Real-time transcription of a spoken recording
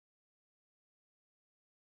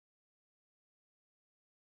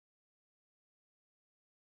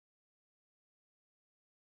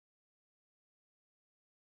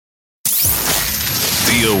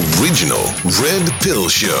the original Red Pill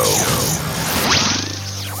Show.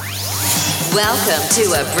 Welcome to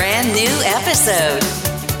a brand new episode.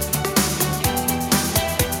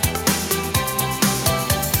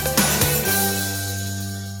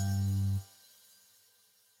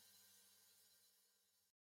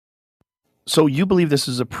 So you believe this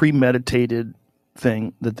is a premeditated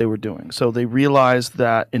thing that they were doing. So they realized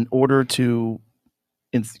that in order to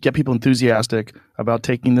get people enthusiastic about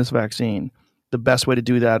taking this vaccine, the best way to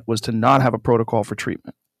do that was to not have a protocol for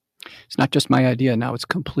treatment. It's not just my idea. Now it's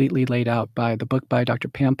completely laid out by the book by Dr.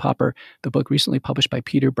 Pam Popper, the book recently published by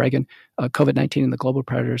Peter Breggin, COVID-19 and the Global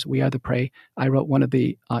Predators, We Are the Prey. I wrote one of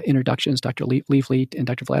the introductions. Dr. Leafleet and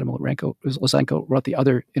Dr. Vladimir Lysenko wrote the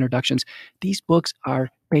other introductions. These books are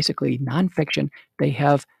basically nonfiction. They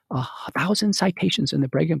have 1,000 citations in the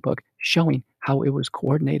Breggin book showing how it was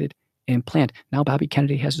coordinated and planned. Now Bobby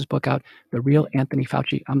Kennedy has his book out, The Real Anthony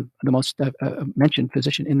Fauci. I'm the most mentioned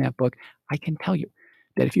physician in that book. I can tell you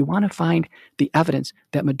that if you want to find the evidence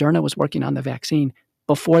that Moderna was working on the vaccine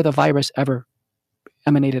before the virus ever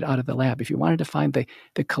emanated out of the lab, if you wanted to find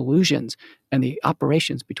the collusions and the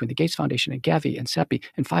operations between the Gates Foundation and Gavi and CEPI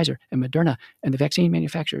and Pfizer and Moderna and the vaccine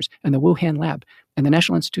manufacturers and the Wuhan lab and the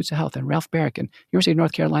National Institutes of Health and Ralph Barrick and University of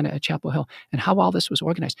North Carolina at Chapel Hill and how all this was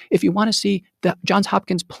organized. If you want to see the Johns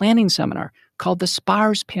Hopkins planning seminar called the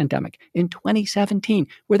SPARS pandemic in 2017,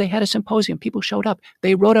 where they had a symposium, people showed up,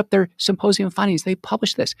 they wrote up their symposium findings, they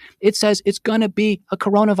published this. It says it's going to be a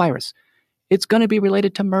coronavirus. It's going to be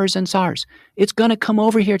related to MERS and SARS. It's going to come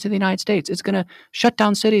over here to the United States. It's going to shut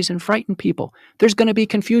down cities and frighten people. There's going to be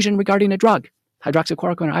confusion regarding a drug,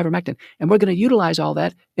 hydroxychloroquine or ivermectin. And we're going to utilize all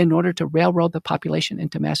that in order to railroad the population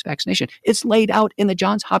into mass vaccination. It's laid out in the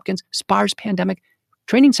Johns Hopkins SPARS pandemic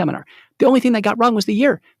training seminar. The only thing they got wrong was the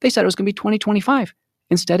year. They said it was going to be 2025.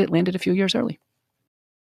 Instead, it landed a few years early.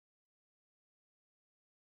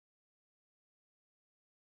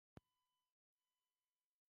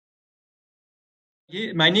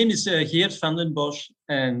 My name is Geert van den Bosch,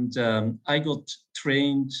 and I got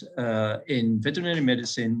trained in veterinary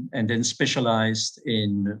medicine and then specialized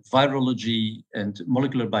in virology and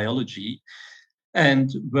molecular biology, and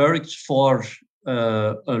worked for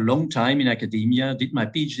a long time in academia, did my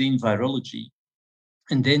PhD in virology,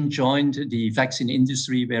 and then joined the vaccine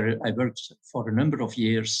industry where I worked for a number of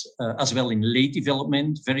years, as well in late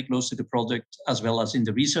development, very close to the product, as well as in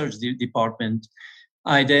the research department.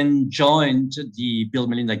 I then joined the Bill and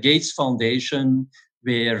Melinda Gates Foundation,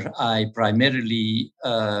 where I primarily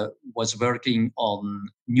was working on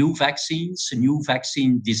new vaccines, a new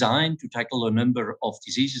vaccine design to tackle a number of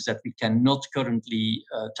diseases that we cannot currently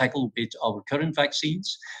tackle with our current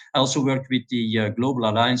vaccines. I also worked with the Global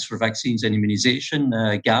Alliance for Vaccines and Immunization,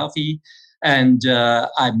 Gavi, and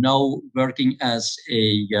I'm now working as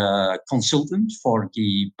a consultant for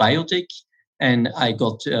the biotech. And I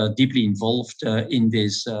got deeply involved in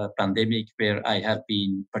this pandemic, where I have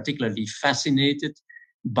been particularly fascinated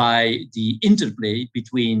by the interplay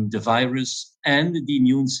between the virus and the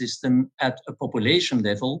immune system at a population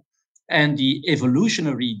level, and the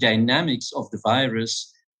evolutionary dynamics of the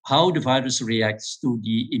virus, how the virus reacts to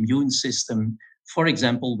the immune system. For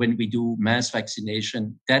example, when we do mass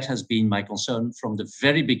vaccination, that has been my concern from the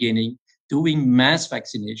very beginning. Doing mass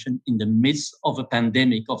vaccination in the midst of a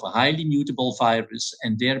pandemic of a highly mutable virus,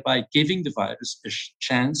 and thereby giving the virus a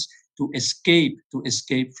chance to escape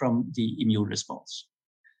from the immune response.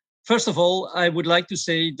 First of all, I would like to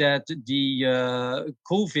say that the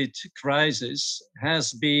COVID crisis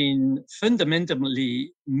has been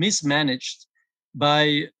fundamentally mismanaged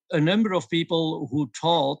by a number of people who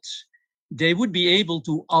thought they would be able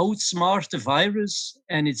to outsmart the virus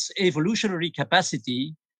and its evolutionary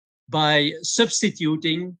capacity by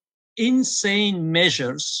substituting insane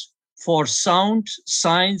measures for sound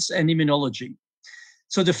science and immunology.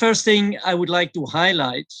 So the first thing I would like to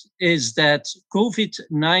highlight is that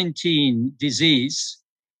COVID-19 disease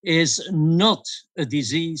is not a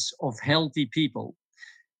disease of healthy people.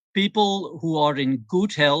 People who are in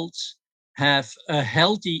good health have a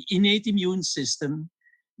healthy innate immune system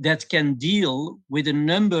that can deal with a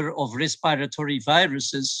number of respiratory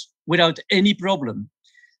viruses without any problem.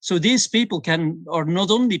 So these people are not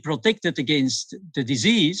only protected against the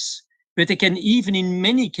disease, but they can even in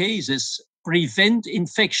many cases prevent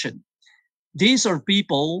infection. These are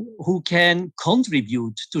people who can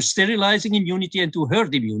contribute to sterilizing immunity and to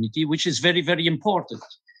herd immunity, which is very, very important.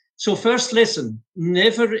 So first lesson,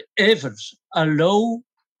 never ever allow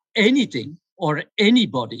anything or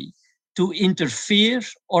anybody to interfere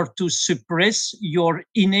or to suppress your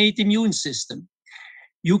innate immune system.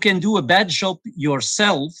 you can do a bad job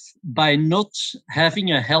yourself by not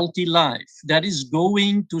having a healthy life. That is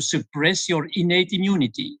going to suppress your innate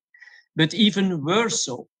immunity. But even worse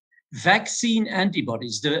so, vaccine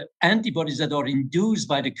antibodies, the antibodies that are induced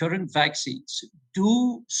by the current vaccines,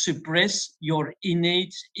 do suppress your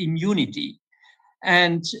innate immunity.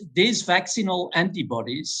 And these vaccinal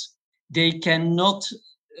antibodies, they cannot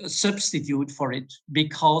substitute for it,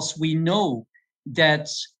 because we know that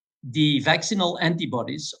the vaccinal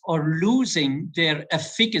antibodies are losing their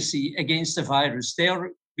efficacy against the virus. They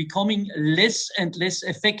are becoming less and less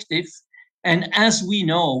effective. And as we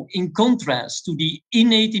know, in contrast to the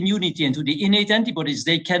innate immunity and to the innate antibodies,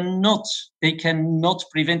 they cannot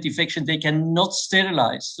prevent infection. They cannot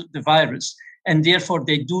sterilize the virus. And therefore,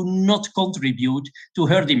 they do not contribute to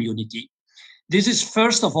herd immunity. This is,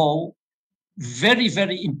 first of all, very,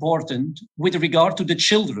 very important with regard to the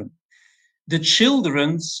children. The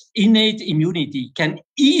children's innate immunity can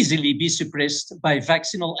easily be suppressed by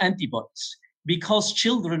vaccinal antibodies, because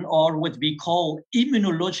children are what we call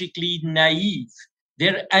immunologically naive.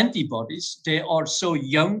 Their antibodies, they are so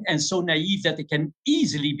young and so naive that they can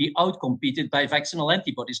easily be outcompeted by vaccinal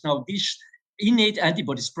antibodies. Now, these innate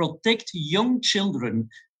antibodies protect young children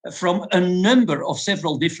from a number of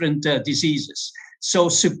several different diseases. So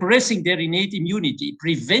suppressing their innate immunity,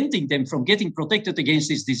 preventing them from getting protected against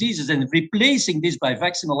these diseases, and replacing this by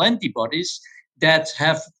vaccinal antibodies that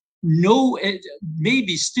have no,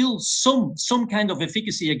 maybe still some kind of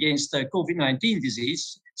efficacy against COVID-19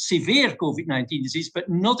 disease, severe COVID-19 disease, but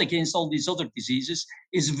not against all these other diseases,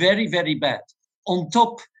 is very, very bad. On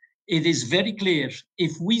top, it is very clear,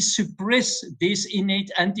 if we suppress these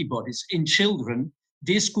innate antibodies in children,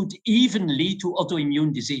 this could even lead to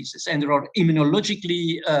autoimmune diseases. And there are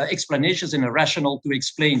immunologically explanations and a rationale to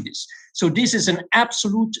explain this. So this is an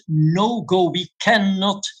absolute no-go. We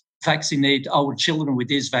cannot vaccinate our children with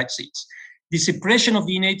these vaccines. The suppression of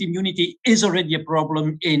the innate immunity is already a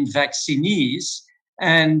problem in vaccinees,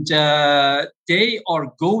 and they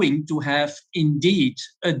are going to have indeed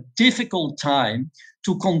a difficult time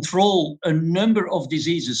to control a number of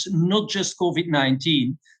diseases, not just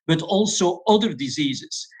COVID-19, but also other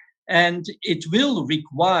diseases. And it will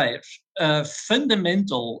require a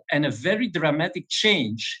fundamental and a very dramatic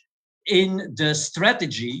change in the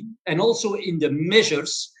strategy and also in the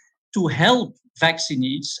measures to help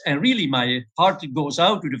vaccinees. And really, my heart goes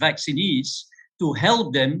out to the vaccinees to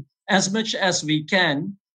help them as much as we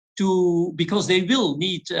can, because they will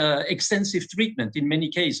need extensive treatment in many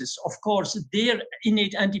cases. Of course, their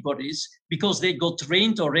innate antibodies, because they got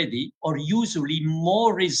trained already, are usually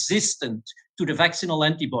more resistant to the vaccinal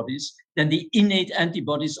antibodies than the innate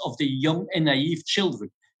antibodies of the young and naive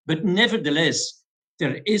children. But nevertheless,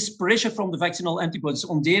 there is pressure from the vaccinal antibodies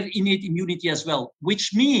on their innate immunity as well,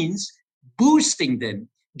 which means boosting them,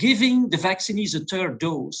 giving the vaccinees a third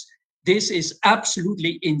dose. This is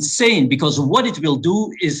absolutely insane, because what it will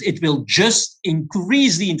do is it will just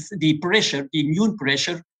increase the pressure, the immune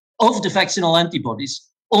pressure of the vaccinal antibodies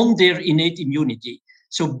on their innate immunity.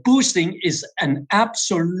 So boosting is an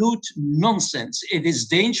absolute nonsense. It is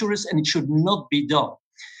dangerous and it should not be done.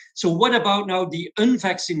 So what about now the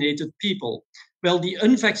unvaccinated people? Well, the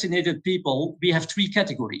unvaccinated people, we have three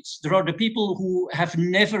categories. There are the people who have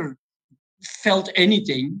never felt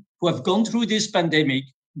anything, who have gone through this pandemic,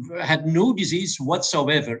 had no disease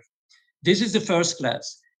whatsoever. This is the first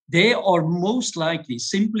class. They are most likely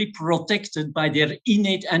simply protected by their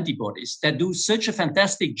innate antibodies that do such a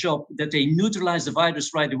fantastic job that they neutralize the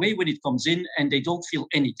virus right away when it comes in, and they don't feel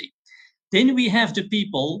anything. Then we have the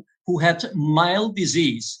people who had mild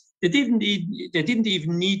disease. They didn't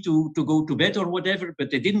even need to go to bed or whatever, but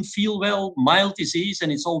they didn't feel well, mild disease,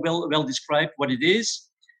 and it's all well described what it is.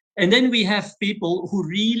 And then we have people who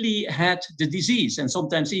really had the disease, and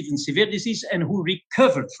sometimes even severe disease, and who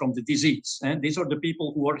recovered from the disease. And these are the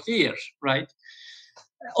people who are here, right?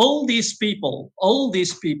 All these people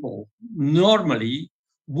normally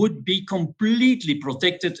would be completely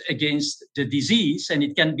protected against the disease. And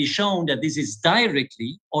it can be shown that this is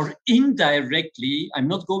directly or indirectly, I'm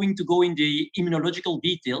not going to go in the immunological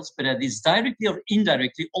details, but that is directly or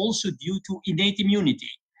indirectly also due to innate immunity.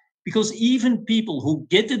 Because even people who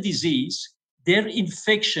get the disease, their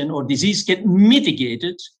infection or disease get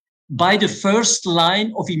mitigated by the first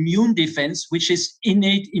line of immune defense, which is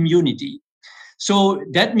innate immunity. So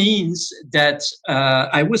that means that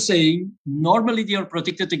I was saying normally they are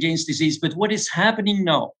protected against disease, but what is happening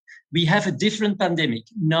now? We have a different pandemic.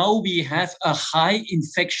 Now we have a high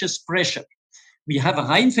infectious pressure. We have a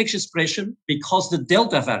high infectious pressure because the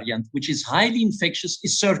Delta variant, which is highly infectious,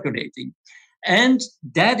 is circulating. And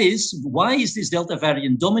that is, why is this Delta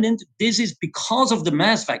variant dominant? This is because of the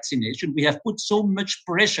mass vaccination. We have put so much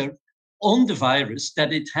pressure on the virus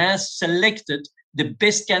that it has selected the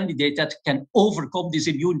best candidate that can overcome this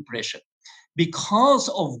immune pressure. Because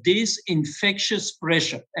of this infectious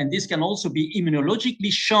pressure, and this can also be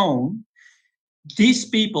immunologically shown, these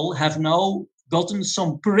people have now gotten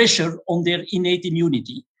some pressure on their innate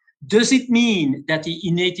immunity. Does it mean that the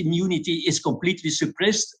innate immunity is completely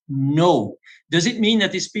suppressed? No. Does it mean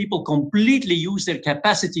that these people completely use their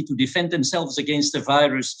capacity to defend themselves against the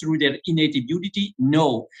virus through their innate immunity?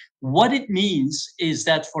 No. What it means is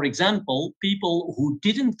that, for example, people who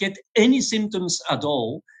didn't get any symptoms at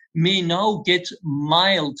all may now get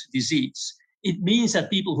mild disease. It means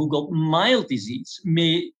that people who got mild disease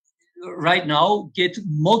may right now get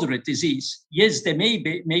moderate disease. Yes, they may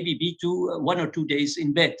maybe be 1 or 2 days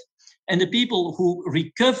in bed. And the people who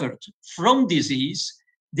recovered from disease,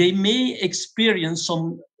 they may experience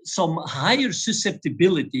some higher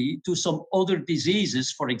susceptibility to some other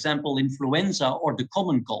diseases, for example, influenza or the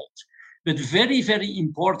common cold. But very, very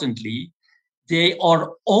importantly, they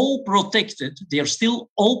are all protected. They are still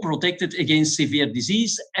all protected against severe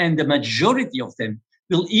disease, and the majority of them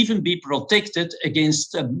will even be protected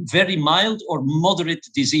against very mild or moderate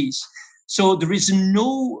disease. So there is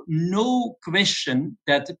no question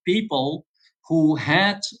that people who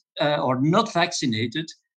had or not vaccinated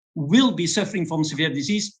will be suffering from severe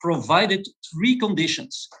disease, provided three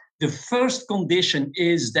conditions. The first condition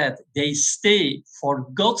is that they stay, for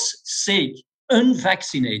God's sake,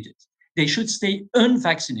 unvaccinated. They should stay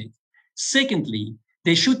unvaccinated. Secondly,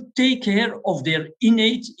 they should take care of their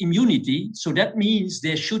innate immunity. So that means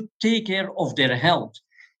they should take care of their health.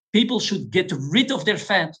 People should get rid of their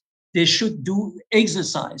fat. They should do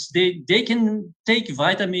exercise. They can take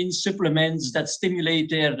vitamins, supplements that stimulate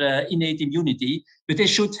their innate immunity, but they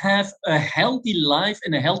should have a healthy life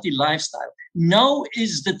and a healthy lifestyle. Now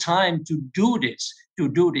is the time to do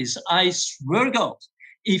this. I swear God,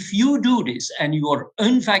 if you do this and you are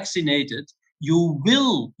unvaccinated, you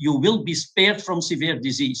will be spared from severe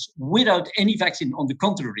disease without any vaccine. On the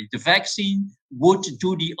contrary, the vaccine would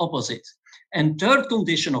do the opposite. And third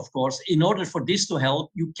condition, of course, in order for this to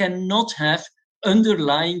help, you cannot have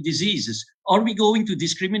underlying diseases. Are we going to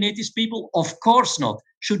discriminate these people? Of course not.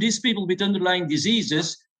 Should these people with underlying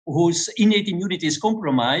diseases whose innate immunity is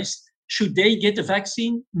compromised, should they get the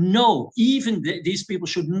vaccine? No, even these people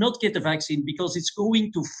should not get the vaccine because it's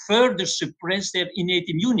going to further suppress their innate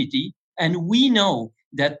immunity. And we know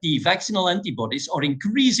that the vaccinal antibodies are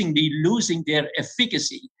increasingly losing their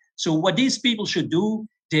efficacy. So what these people should do,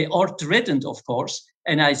 they are threatened, of course.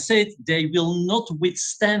 And I said they will not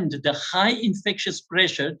withstand the high infectious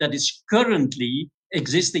pressure that is currently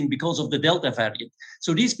existing because of the Delta variant.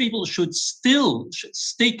 So these people should still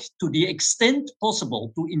stick to the extent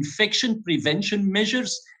possible to infection prevention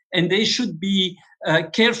measures, and they should be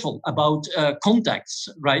careful about contacts,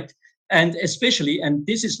 right? And especially, and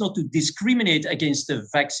this is not to discriminate against the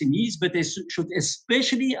vaccinees, but they should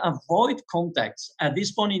especially avoid contacts at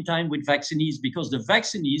this point in time with vaccinees, because the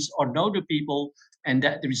vaccinees are now the people, and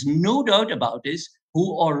that there is no doubt about this,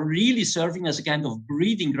 who are really serving as a kind of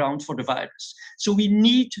breeding ground for the virus. So we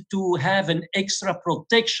need to have an extra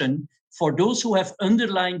protection for those who have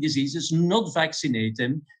underlying diseases, not vaccinate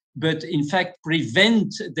them, but in fact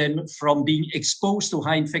prevent them from being exposed to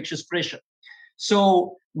high infectious pressure.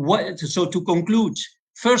 So to conclude,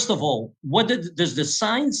 first of all, what does the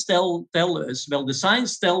science tell us? Well, the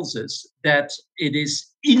science tells us that it is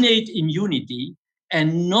innate immunity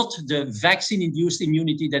and not the vaccine-induced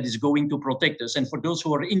immunity that is going to protect us. And for those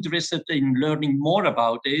who are interested in learning more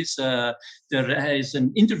about this, there is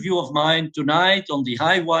an interview of mine tonight on the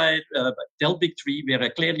High Wire by Del Big Tree, where I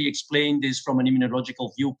clearly explain this from an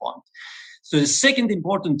immunological viewpoint. So the second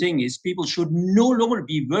important thing is people should no longer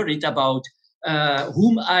be worried about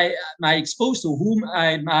whom am I exposed to, whom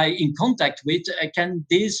am I in contact with? Can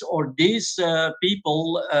this or these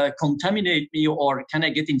people contaminate me, or can I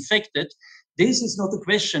get infected? This is not a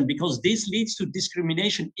question, because this leads to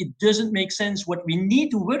discrimination. It doesn't make sense. What we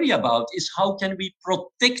need to worry about is how can we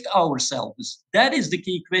protect ourselves? That is the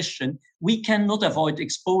key question. We cannot avoid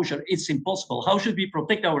exposure. It's impossible. How should we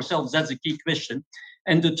protect ourselves? That's the key question.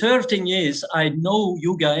 And the third thing is, I know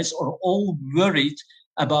you guys are all worried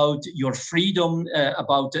about your freedom,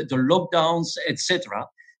 about the lockdowns, etc.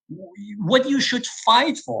 What you should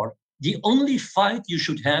fight for, the only fight you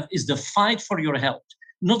should have, is the fight for your health.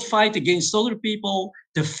 Not fight against other people,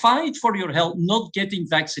 the fight for your health, not getting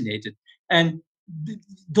vaccinated. And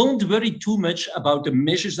don't worry too much about the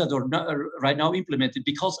measures that are right now implemented,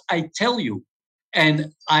 because I tell you,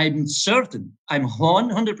 And I'm certain, I'm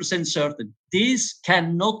 100% certain, this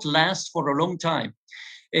cannot last for a long time.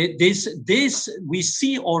 This we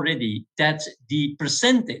see already that the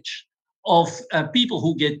percentage of people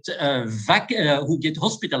who get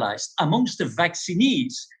hospitalized amongst the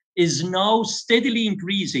vaccinees is now steadily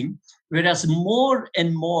increasing, whereas more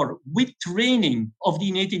and more with training of the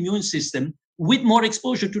innate immune system, with more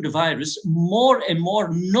exposure to the virus, more and more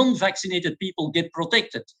non-vaccinated people get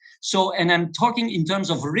protected. So, and I'm talking in terms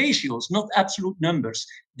of ratios, not absolute numbers.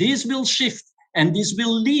 This will shift. And this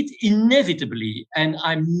will lead inevitably, and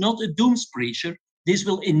I'm not a doomspreacher, this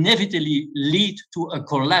will inevitably lead to a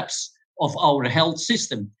collapse of our health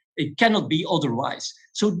system. It cannot be otherwise.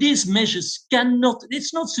 So these measures cannot,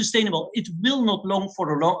 it's not sustainable. It will not long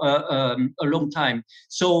for a long time.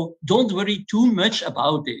 So don't worry too much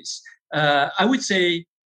about this. I would say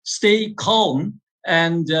stay calm.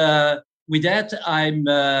 And with that, I'm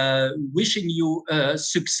wishing you a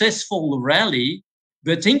successful rally.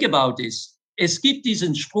 But think about this. Es gibt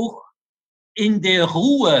diesen Spruch, in der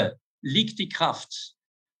Ruhe liegt die Kraft.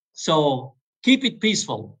 So keep it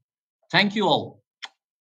peaceful. Thank you all.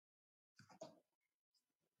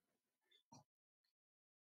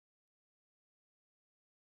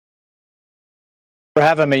 For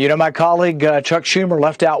having me. You know, my colleague Chuck Schumer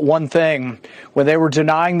left out one thing. When they were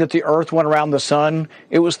denying that the Earth went around the sun,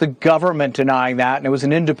 it was the government denying that, and it was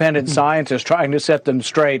an independent scientist trying to set them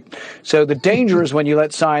straight. So the danger is when you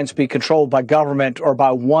let science be controlled by government or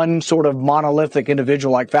by one sort of monolithic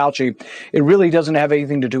individual like Fauci. It really doesn't have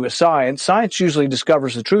anything to do with science. Science usually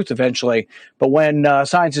discovers the truth eventually, but when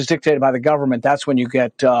science is dictated by the government, that's when you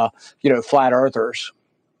get, flat earthers.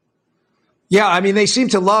 Yeah, I mean, they seem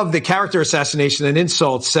to love the character assassination and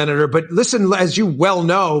insults, Senator. But listen, as you well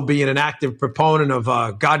know, being an active proponent of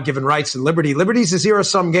God-given rights and liberty's a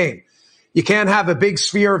zero-sum game. You can't have a big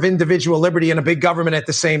sphere of individual liberty and a big government at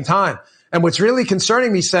the same time. And what's really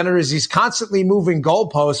concerning me, Senator, is he's constantly moving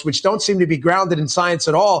goalposts, which don't seem to be grounded in science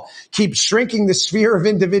at all, keep shrinking the sphere of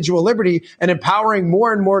individual liberty and empowering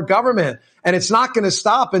more and more government. And it's not going to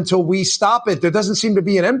stop until we stop it. There doesn't seem to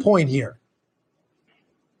be an endpoint here.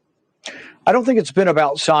 I don't think it's been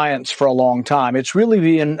about science for a long time. It's really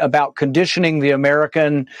been about conditioning the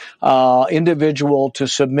American individual to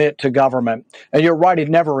submit to government. And you're right, it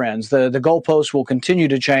never ends. The goalposts will continue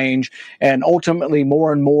to change, and ultimately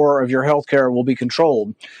more and more of your health care will be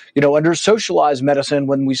controlled. You know, under socialized medicine,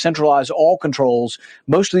 when we centralize all controls,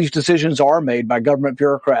 most of these decisions are made by government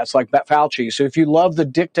bureaucrats like Fauci. So if you love the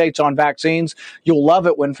dictates on vaccines, you'll love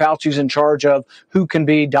it when Fauci's in charge of who can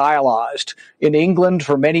be dialyzed. In England,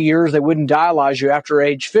 for many years, they wouldn't dialyze you after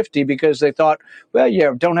age 50 because they thought, well,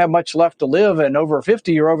 you don't have much left to live, and over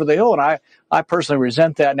 50, you're over the hill. And I personally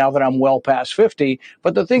resent that now that I'm well past 50.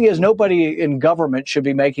 But the thing is, nobody in government should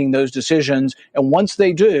be making those decisions. And once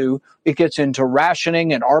they do, it gets into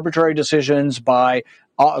rationing and arbitrary decisions by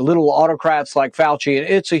little autocrats like Fauci.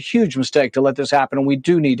 It's a huge mistake to let this happen, and we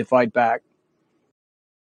do need to fight back.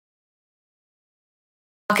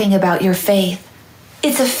 Talking about your faith,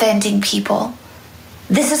 it's offending people.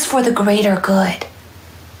 This is for the greater good.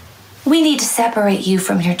 We need to separate you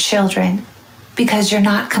from your children because you're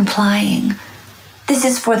not complying. This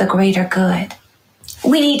is for the greater good.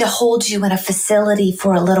 We need to hold you in a facility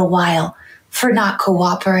for a little while for not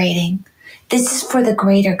cooperating. This is for the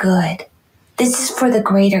greater good. This is for the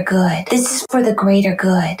greater good. This is for the greater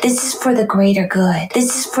good. This is for the greater good.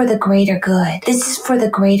 This is for the greater good. This is for the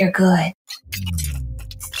greater good.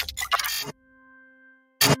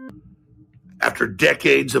 After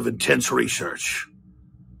decades of intense research,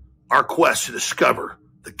 our quest to discover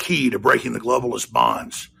the key to breaking the globalist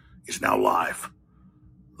bonds is now live.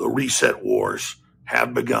 The reset wars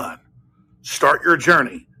have begun. Start your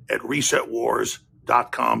journey at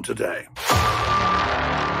resetwars.com today.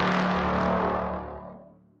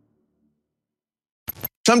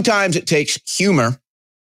 Sometimes it takes humor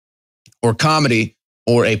or comedy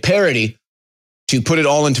or a parody to put it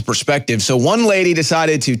all into perspective. So one lady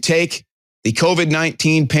decided to take the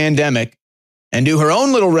COVID-19 pandemic and do her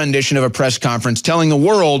own little rendition of a press conference telling the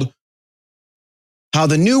world how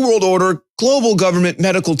the New World Order, global government,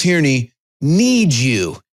 medical tyranny needs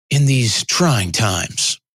you in these trying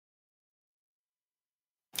times.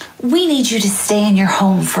 We need you to stay in your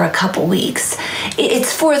home for a couple weeks.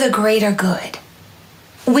 It's for the greater good.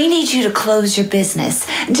 We need you to close your business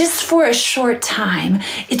just for a short time.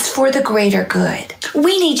 It's for the greater good.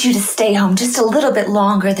 We need you to stay home just a little bit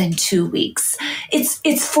longer than 2 weeks.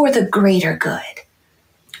 It's for the greater good.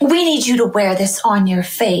 We need you to wear this on your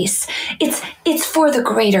face. It's for the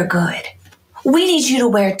greater good. We need you to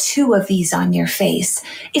wear 2 of these on your face.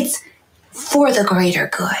 It's for the greater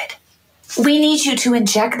good. We need you to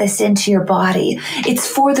inject this into your body. It's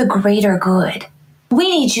for the greater good. We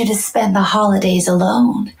need you to spend the holidays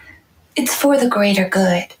alone. It's for the greater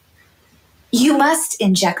good. You must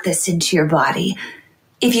inject this into your body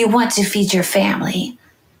if you want to feed your family.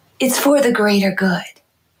 It's for the greater good.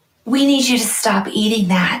 We need you to stop eating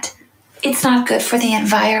that. It's not good for the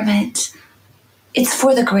environment. It's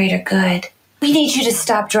for the greater good. We need you to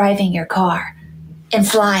stop driving your car and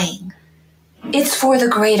flying. It's for the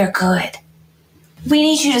greater good. We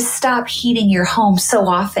need you to stop heating your home so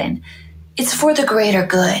often. It's for the greater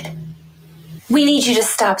good. We need you to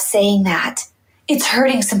stop saying that. It's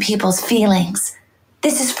hurting some people's feelings.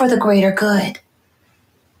 This is for the greater good.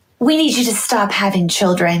 We need you to stop having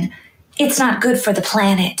children. It's not good for the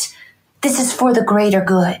planet. This is for the greater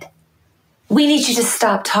good. We need you to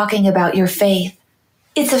stop talking about your faith.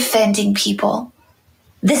 It's offending people.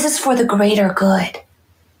 This is for the greater good.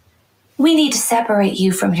 We need to separate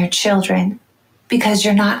you from your children because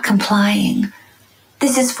you're not complying.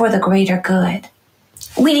 This is for the greater good.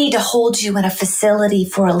 We need to hold you in a facility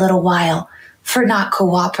for a little while for not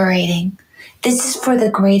cooperating. This is for the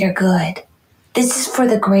greater good. This is for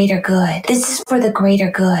the greater good. This is for the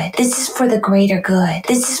greater good. This is for the greater good.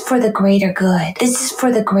 This is for the greater good. This is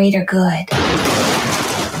for the greater good.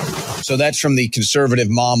 So that's from the conservative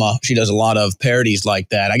mama. She does a lot of parodies like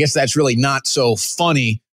that. I guess that's really not so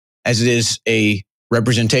funny as it is a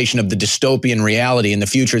representation of the dystopian reality in the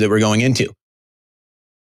future that we're going into.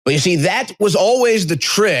 But you see, that was always the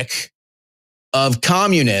trick of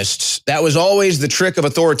communists. That was always the trick of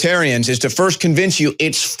authoritarians, is to first convince you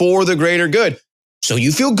it's for the greater good. So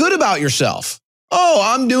you feel good about yourself. Oh,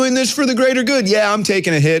 I'm doing this for the greater good. Yeah, I'm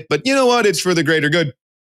taking a hit, but you know what? It's for the greater good.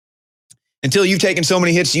 Until you've taken so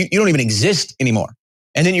many hits, you don't even exist anymore.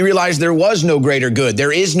 And then you realize there was no greater good.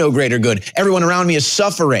 There is no greater good. Everyone around me is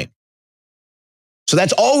suffering. So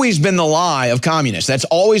that's always been the lie of communists. That's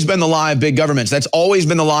always been the lie of big governments. That's always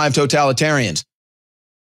been the lie of totalitarians.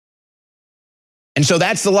 And so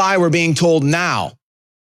that's the lie we're being told now.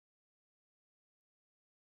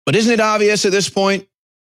 But isn't it obvious at this point?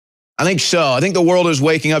 I think so. I think the world is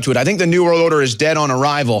waking up to it. I think the New World Order is dead on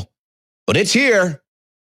arrival. But it's here,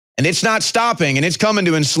 and it's not stopping, and it's coming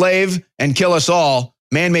to enslave and kill us all.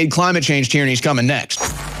 Man-made climate change tyranny is coming next.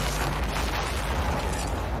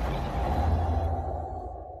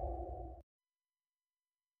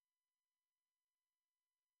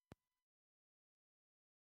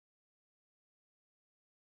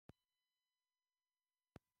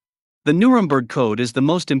 The Nuremberg Code is the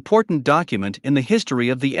most important document in the history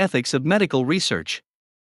of the ethics of medical research.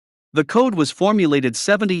 The code was formulated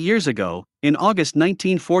 70 years ago, in August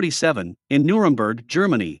 1947, in Nuremberg,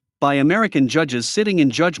 Germany, by American judges sitting in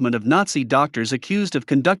judgment of Nazi doctors accused of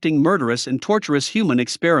conducting murderous and torturous human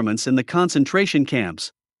experiments in the concentration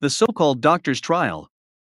camps, the so-called doctor's trial.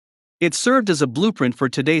 It served as a blueprint for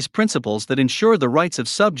today's principles that ensure the rights of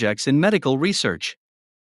subjects in medical research.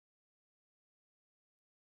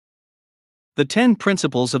 The 10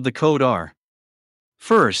 principles of the code are: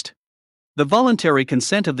 first, the voluntary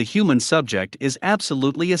consent of the human subject is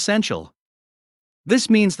absolutely essential. This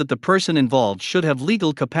means that the person involved should have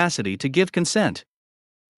legal capacity to give consent,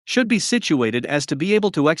 should be situated as to be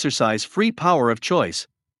able to exercise free power of choice,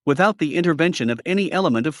 without the intervention of any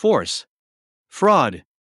element of force, fraud,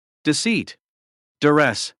 deceit,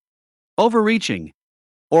 duress, overreaching,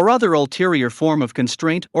 or other ulterior form of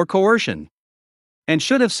constraint or coercion, and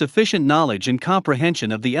should have sufficient knowledge and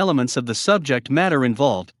comprehension of the elements of the subject matter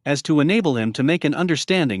involved as to enable him to make an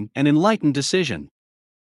understanding and enlightened decision.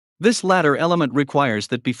 This latter element requires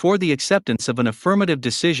that before the acceptance of an affirmative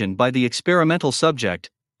decision by the experimental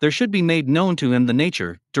subject, there should be made known to him the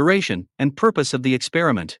nature, duration, and purpose of the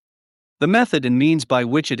experiment, the method and means by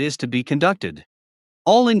which it is to be conducted,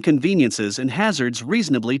 all inconveniences and hazards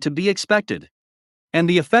reasonably to be expected, and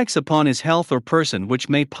the effects upon his health or person which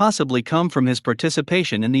may possibly come from his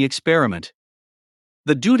participation in the experiment.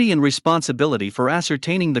 The duty and responsibility for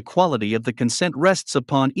ascertaining the quality of the consent rests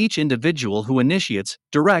upon each individual who initiates,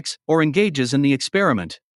 directs, or engages in the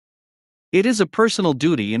experiment. It is a personal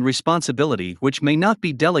duty and responsibility which may not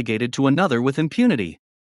be delegated to another with impunity.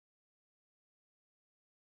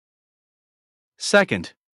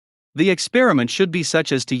 Second, the experiment should be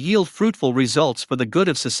such as to yield fruitful results for the good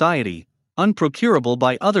of society, unprocurable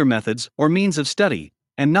by other methods or means of study,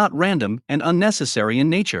 and not random and unnecessary in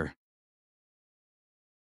nature.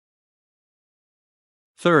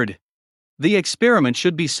 Third, the experiment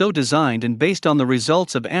should be so designed and based on the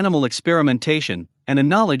results of animal experimentation and a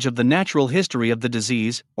knowledge of the natural history of the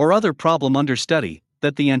disease or other problem under study,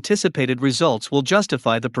 that the anticipated results will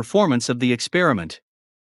justify the performance of the experiment.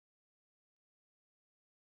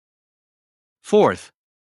 Fourth,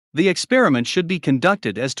 the experiment should be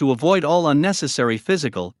conducted as to avoid all unnecessary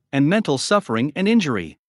physical and mental suffering and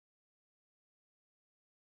injury.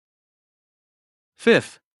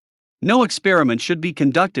 Fifth, no experiment should be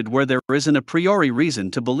conducted where there is an a priori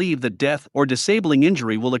reason to believe that death or disabling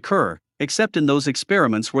injury will occur, except in those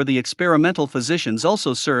experiments where the experimental physicians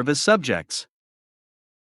also serve as subjects.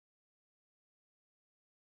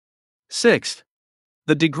 Sixth,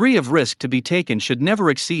 the degree of risk to be taken should never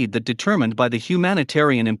exceed that determined by the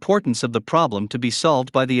humanitarian importance of the problem to be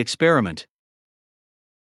solved by the experiment.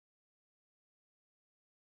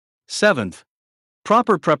 Seventh,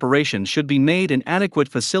 proper preparation should be made and adequate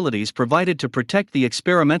facilities provided to protect the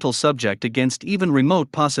experimental subject against even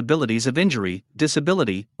remote possibilities of injury,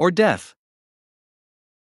 disability, or death.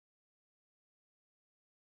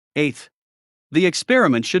 Eighth, the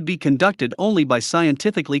experiment should be conducted only by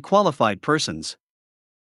scientifically qualified persons.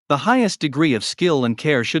 The highest degree of skill and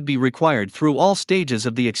care should be required through all stages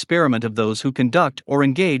of the experiment of those who conduct or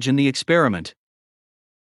engage in the experiment.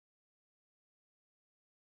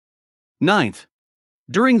 Ninth,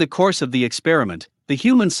 during the course of the experiment, the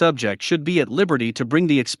human subject should be at liberty to bring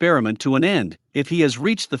the experiment to an end, if he has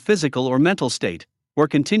reached the physical or mental state, where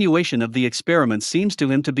continuation of the experiment seems to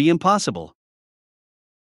him to be impossible.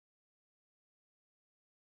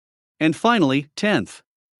 And finally, 10th,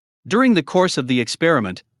 during the course of the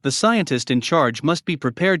experiment, the scientist in charge must be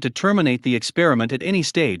prepared to terminate the experiment at any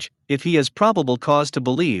stage, if he has probable cause to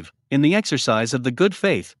believe, in the exercise of the good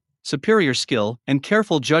faith, superior skill, and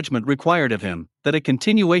careful judgment required of him, that a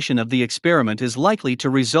continuation of the experiment is likely to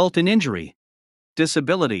result in injury,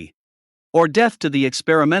 disability, or death to the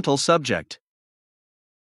experimental subject.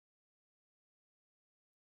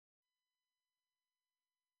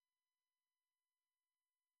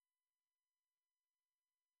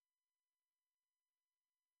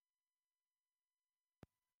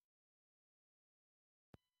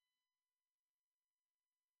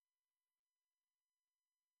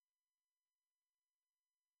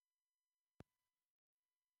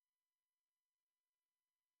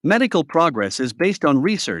 Medical progress is based on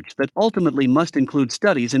research that ultimately must include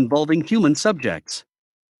studies involving human subjects.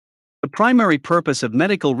 The primary purpose of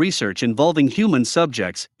medical research involving human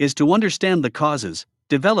subjects is to understand the causes,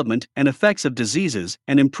 development, and effects of diseases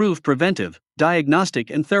and improve preventive, diagnostic,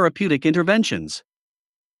 and therapeutic interventions.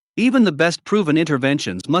 Even the best proven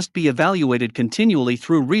interventions must be evaluated continually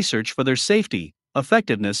through research for their safety,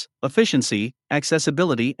 effectiveness, efficiency,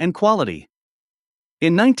 accessibility, and quality.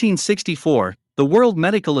 In 1964, the World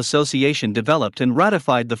Medical Association developed and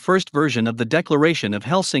ratified the first version of the Declaration of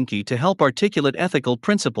Helsinki to help articulate ethical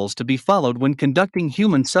principles to be followed when conducting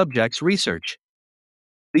human subjects research.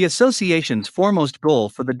 The association's foremost goal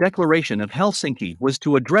for the Declaration of Helsinki was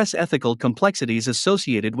to address ethical complexities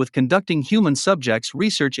associated with conducting human subjects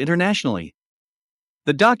research internationally.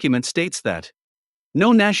 The document states that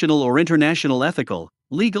no national or international ethical,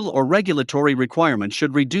 legal, or regulatory requirement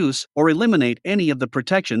should reduce or eliminate any of the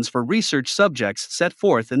protections for research subjects set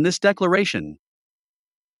forth in this declaration.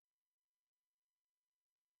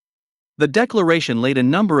 The declaration laid a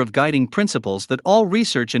number of guiding principles that all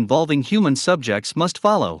research involving human subjects must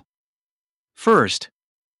follow. First,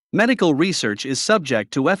 medical research is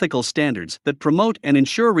subject to ethical standards that promote and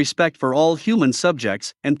ensure respect for all human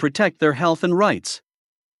subjects and protect their health and rights.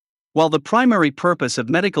 While the primary purpose of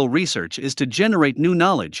medical research is to generate new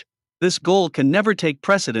knowledge, this goal can never take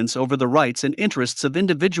precedence over the rights and interests of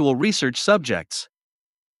individual research subjects.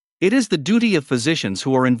 It is the duty of physicians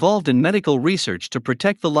who are involved in medical research to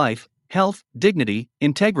protect the life, health, dignity,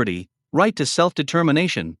 integrity, right to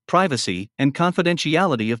self-determination, privacy, and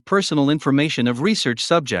confidentiality of personal information of research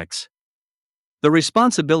subjects. The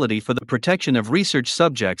responsibility for the protection of research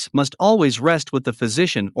subjects must always rest with the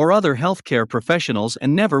physician or other healthcare professionals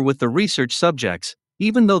and never with the research subjects,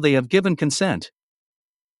 even though they have given consent.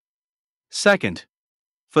 Second,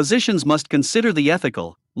 physicians must consider the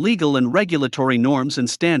ethical, legal, and regulatory norms and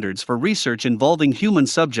standards for research involving human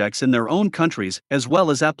subjects in their own countries as well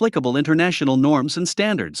as applicable international norms and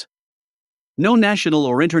standards. No national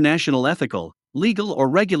or international ethical, legal, or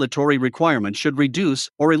regulatory requirement should reduce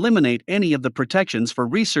or eliminate any of the protections for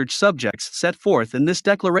research subjects set forth in this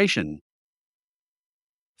declaration.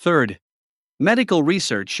 Third, medical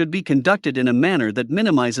research should be conducted in a manner that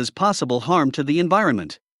minimizes possible harm to the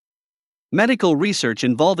environment. Medical research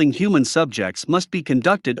involving human subjects must be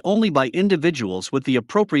conducted only by individuals with the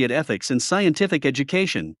appropriate ethics and scientific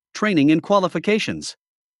education, training, and qualifications.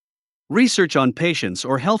 Research on patients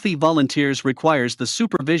or healthy volunteers requires the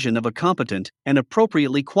supervision of a competent and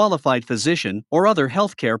appropriately qualified physician or other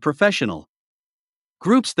healthcare professional.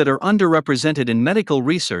 Groups that are underrepresented in medical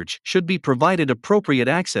research should be provided appropriate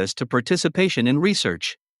access to participation in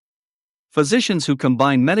research. Physicians who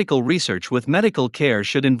combine medical research with medical care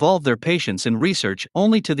should involve their patients in research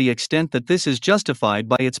only to the extent that this is justified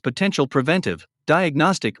by its potential preventive,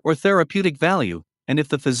 diagnostic, or therapeutic value, and if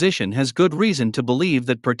the physician has good reason to believe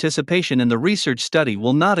that participation in the research study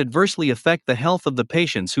will not adversely affect the health of the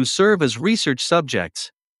patients who serve as research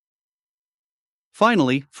subjects.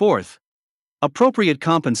 Finally, fourth, appropriate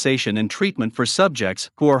compensation and treatment for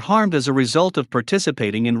subjects who are harmed as a result of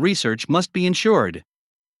participating in research must be ensured.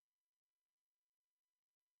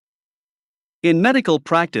 In medical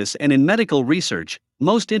practice and in medical research,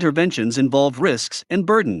 most interventions involve risks and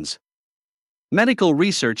burdens. Medical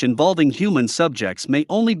research involving human subjects may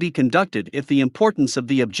only be conducted if the importance of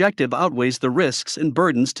the objective outweighs the risks and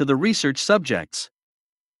burdens to the research subjects.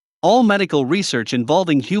 All medical research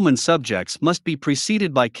involving human subjects must be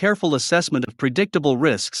preceded by careful assessment of predictable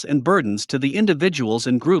risks and burdens to the individuals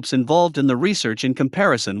and groups involved in the research in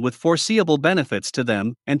comparison with foreseeable benefits to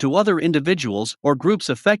them and to other individuals or groups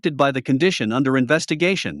affected by the condition under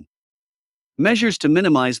investigation. Measures to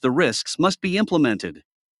minimize the risks must be implemented.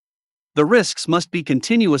 The risks must be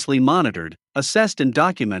continuously monitored, assessed, and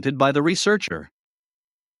documented by the researcher.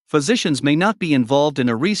 Physicians may not be involved in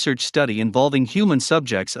a research study involving human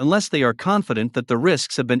subjects unless they are confident that the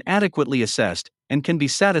risks have been adequately assessed and can be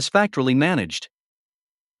satisfactorily managed.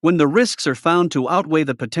 When the risks are found to outweigh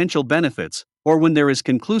the potential benefits, or when there is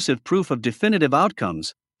conclusive proof of definitive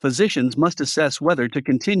outcomes, physicians must assess whether to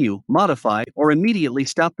continue, modify, or immediately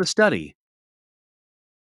stop the study.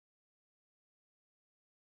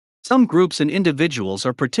 Some groups and individuals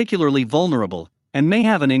are particularly vulnerable and may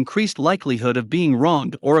have an increased likelihood of being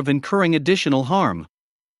wronged or of incurring additional harm.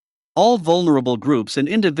 All vulnerable groups and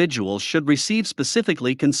individuals should receive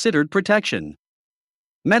specifically considered protection.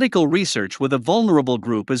 Medical research with a vulnerable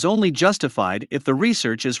group is only justified if the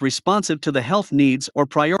research is responsive to the health needs or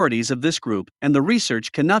priorities of this group, and the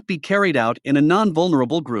research cannot be carried out in a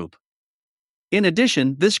non-vulnerable group. In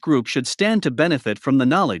addition, this group should stand to benefit from the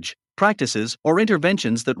knowledge, practices, or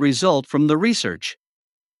interventions that result from the research.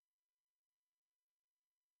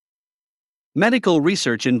 Medical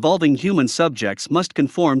research involving human subjects must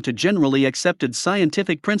conform to generally accepted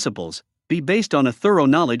scientific principles, be based on a thorough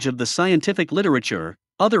knowledge of the scientific literature,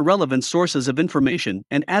 other relevant sources of information,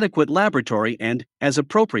 and adequate laboratory and, as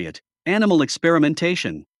appropriate, animal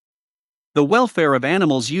experimentation. The welfare of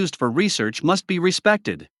animals used for research must be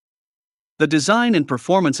respected. The design and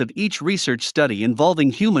performance of each research study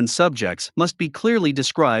involving human subjects must be clearly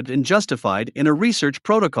described and justified in a research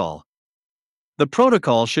protocol. The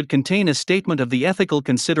protocol should contain a statement of the ethical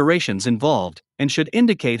considerations involved and should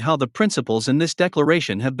indicate how the principles in this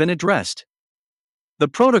declaration have been addressed. The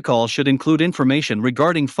protocol should include information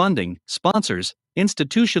regarding funding, sponsors,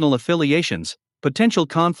 institutional affiliations, potential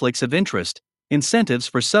conflicts of interest, incentives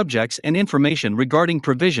for subjects, and information regarding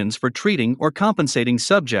provisions for treating or compensating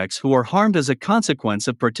subjects who are harmed as a consequence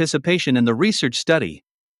of participation in the research study.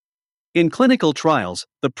 In clinical trials,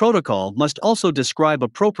 the protocol must also describe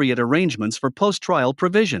appropriate arrangements for post-trial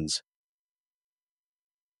provisions.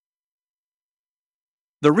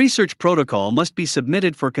 The research protocol must be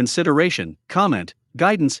submitted for consideration, comment,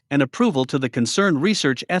 guidance, and approval to the concerned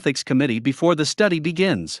Research Ethics Committee before the study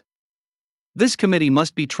begins. This committee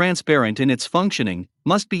must be transparent in its functioning,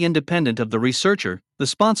 must be independent of the researcher, the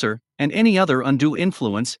sponsor, and any other undue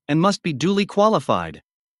influence, and must be duly qualified.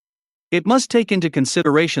 It must take into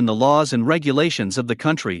consideration the laws and regulations of the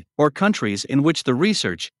country or countries in which the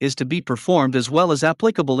research is to be performed, as well as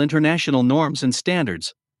applicable international norms and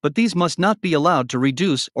standards, but these must not be allowed to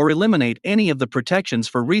reduce or eliminate any of the protections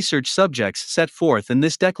for research subjects set forth in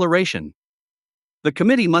this declaration. The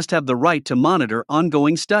committee must have the right to monitor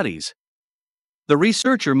ongoing studies. The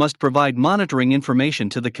researcher must provide monitoring information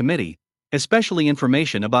to the committee, especially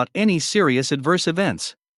information about any serious adverse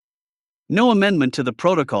events. No amendment to the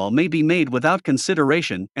protocol may be made without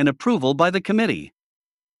consideration and approval by the committee.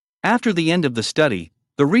 After the end of the study,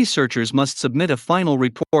 the researchers must submit a final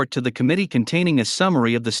report to the committee containing a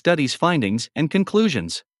summary of the study's findings and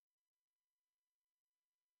conclusions.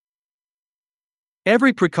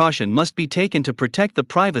 Every precaution must be taken to protect the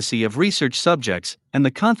privacy of research subjects and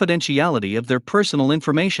the confidentiality of their personal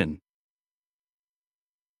information.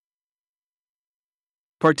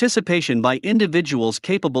 Participation by individuals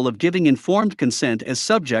capable of giving informed consent as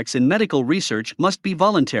subjects in medical research must be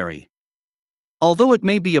voluntary. Although it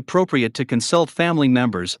may be appropriate to consult family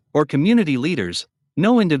members or community leaders,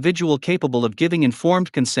 no individual capable of giving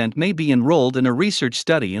informed consent may be enrolled in a research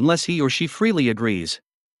study unless he or she freely agrees.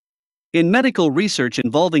 In medical research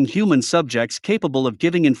involving human subjects capable of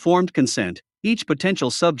giving informed consent, each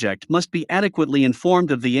potential subject must be adequately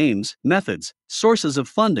informed of the aims, methods, sources of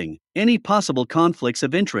funding, any possible conflicts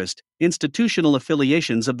of interest, institutional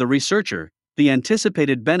affiliations of the researcher, the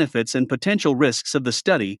anticipated benefits and potential risks of the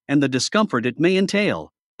study, and the discomfort it may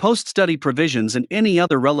entail, post-study provisions, and any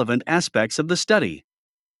other relevant aspects of the study.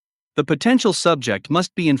 The potential subject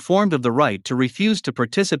must be informed of the right to refuse to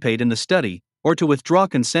participate in the study, or to withdraw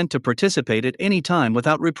consent to participate at any time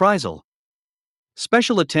without reprisal.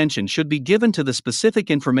 Special attention should be given to the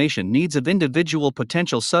specific information needs of individual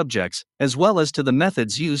potential subjects, as well as to the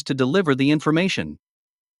methods used to deliver the information.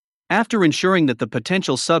 After ensuring that the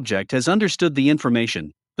potential subject has understood the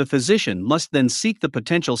information, the physician must then seek the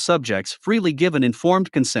potential subject's freely given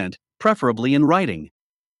informed consent, preferably in writing.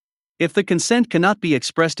 If the consent cannot be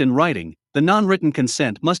expressed in writing, the non-written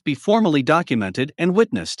consent must be formally documented and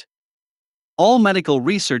witnessed. All medical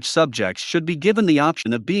research subjects should be given the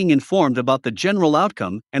option of being informed about the general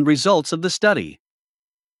outcome and results of the study.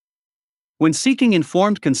 When seeking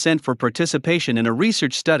informed consent for participation in a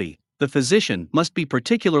research study, the physician must be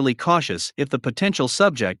particularly cautious if the potential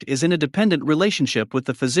subject is in a dependent relationship with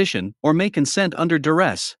the physician or may consent under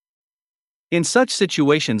duress. In such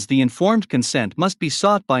situations, the informed consent must be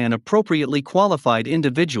sought by an appropriately qualified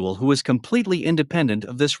individual who is completely independent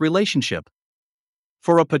of this relationship.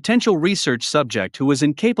 For a potential research subject who is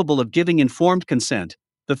incapable of giving informed consent,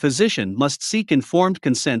 the physician must seek informed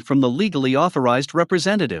consent from the legally authorized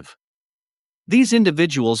representative. These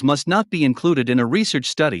individuals must not be included in a research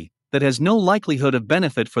study that has no likelihood of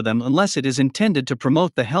benefit for them unless it is intended to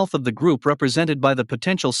promote the health of the group represented by the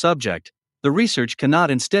potential subject. The research cannot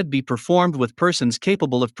instead be performed with persons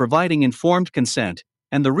capable of providing informed consent,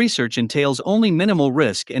 and the research entails only minimal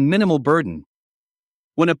risk and minimal burden.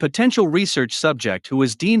 When a potential research subject who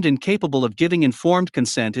is deemed incapable of giving informed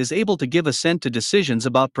consent is able to give assent to decisions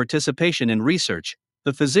about participation in research,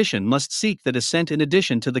 the physician must seek that assent in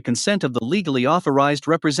addition to the consent of the legally authorized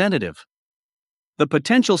representative. The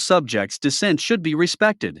potential subject's dissent should be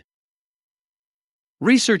respected.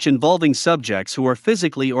 Research involving subjects who are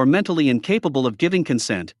physically or mentally incapable of giving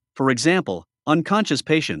consent, for example, unconscious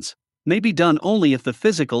patients, may be done only if the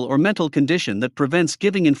physical or mental condition that prevents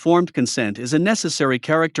giving informed consent is a necessary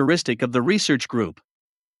characteristic of the research group.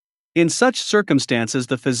 In such circumstances,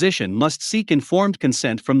 the physician must seek informed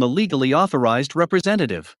consent from the legally authorized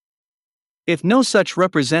representative. If no such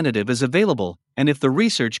representative is available, and if the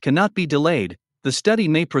research cannot be delayed, the study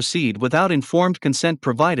may proceed without informed consent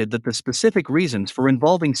provided that the specific reasons for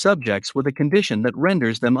involving subjects with a condition that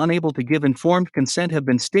renders them unable to give informed consent have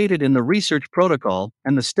been stated in the research protocol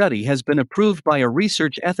and the study has been approved by a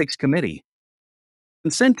research ethics committee.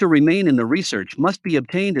 Consent to remain in the research must be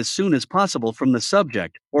obtained as soon as possible from the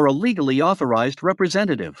subject or a legally authorized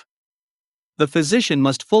representative. The physician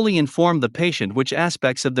must fully inform the patient which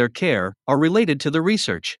aspects of their care are related to the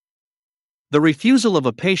research. The refusal of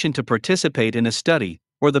a patient to participate in a study,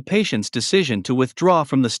 or the patient's decision to withdraw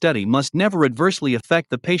from the study, must never adversely affect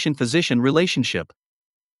the patient-physician relationship.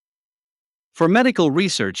 For medical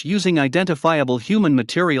research using identifiable human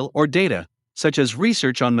material or data, such as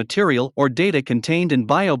research on material or data contained in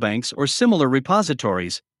biobanks or similar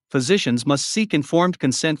repositories, physicians must seek informed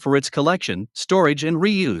consent for its collection, storage, and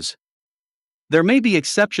reuse. There may be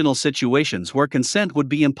exceptional situations where consent would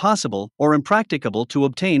be impossible or impracticable to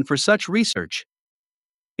obtain for such research.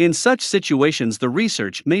 In such situations, the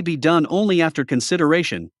research may be done only after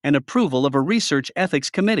consideration and approval of a research ethics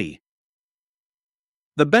committee.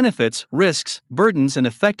 The benefits, risks, burdens, and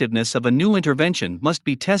effectiveness of a new intervention must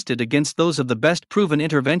be tested against those of the best proven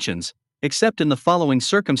interventions, except in the following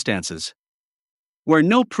circumstances. Where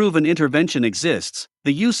no proven intervention exists,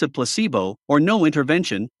 the use of placebo or no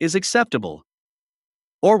intervention is acceptable.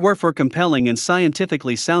 Or where for compelling and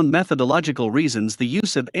scientifically sound methodological reasons the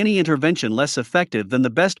use of any intervention less effective than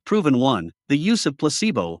the best proven one, the use of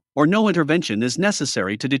placebo or no intervention is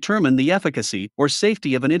necessary to determine the efficacy or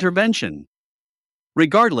safety of an intervention.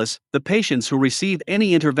 Regardless, the patients who receive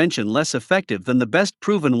any intervention less effective than the best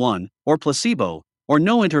proven one, or placebo, or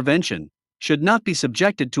no intervention, should not be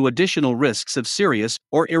subjected to additional risks of serious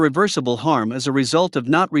or irreversible harm as a result of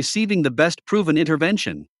not receiving the best proven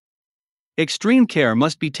intervention. Extreme care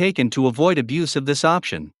must be taken to avoid abuse of this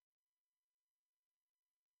option.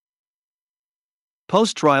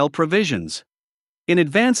 Post-trial provisions. In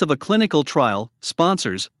advance of a clinical trial,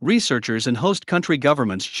 sponsors, researchers, and host country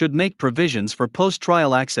governments should make provisions for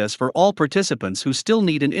post-trial access for all participants who still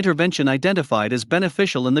need an intervention identified as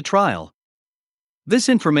beneficial in the trial. This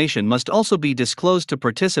information must also be disclosed to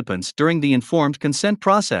participants during the informed consent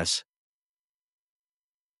process.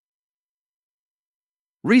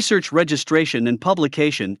 Research registration and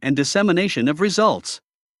publication and dissemination of results.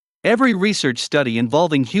 Every research study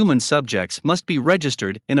involving human subjects must be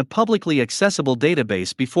registered in a publicly accessible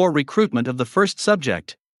database before recruitment of the first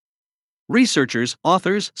subject. Researchers,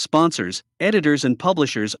 authors, sponsors, editors, and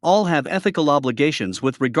publishers all have ethical obligations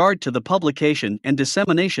with regard to the publication and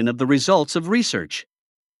dissemination of the results of research.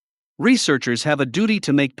 Researchers have a duty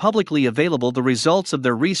to make publicly available the results of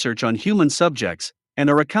their research on human subjects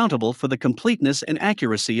and are accountable for the completeness and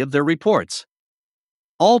accuracy of their reports.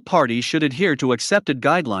 All parties should adhere to accepted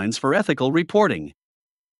guidelines for ethical reporting.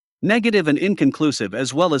 Negative and inconclusive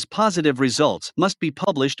as well as positive results must be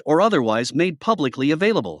published or otherwise made publicly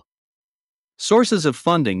available. Sources of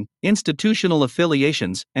funding, institutional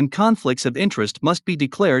affiliations, and conflicts of interest must be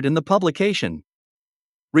declared in the publication.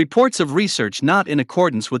 Reports of research not in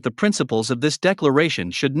accordance with the principles of this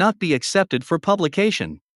declaration should not be accepted for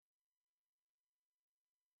publication.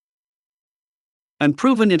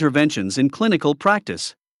 Unproven interventions in clinical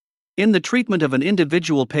practice. In the treatment of an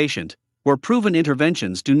individual patient, where proven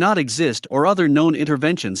interventions do not exist or other known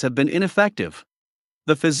interventions have been ineffective,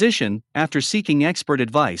 the physician, after seeking expert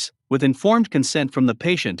advice, with informed consent from the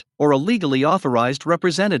patient or a legally authorized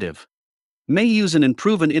representative, may use an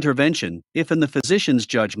unproven intervention if, in the physician's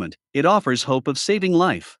judgment, it offers hope of saving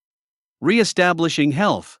life, re-establishing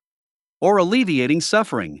health, or alleviating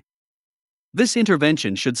suffering. This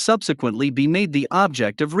intervention should subsequently be made the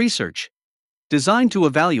object of research, designed to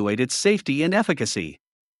evaluate its safety and efficacy.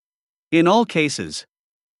 In all cases,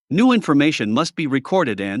 new information must be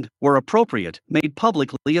recorded and, where appropriate, made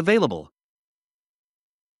publicly available.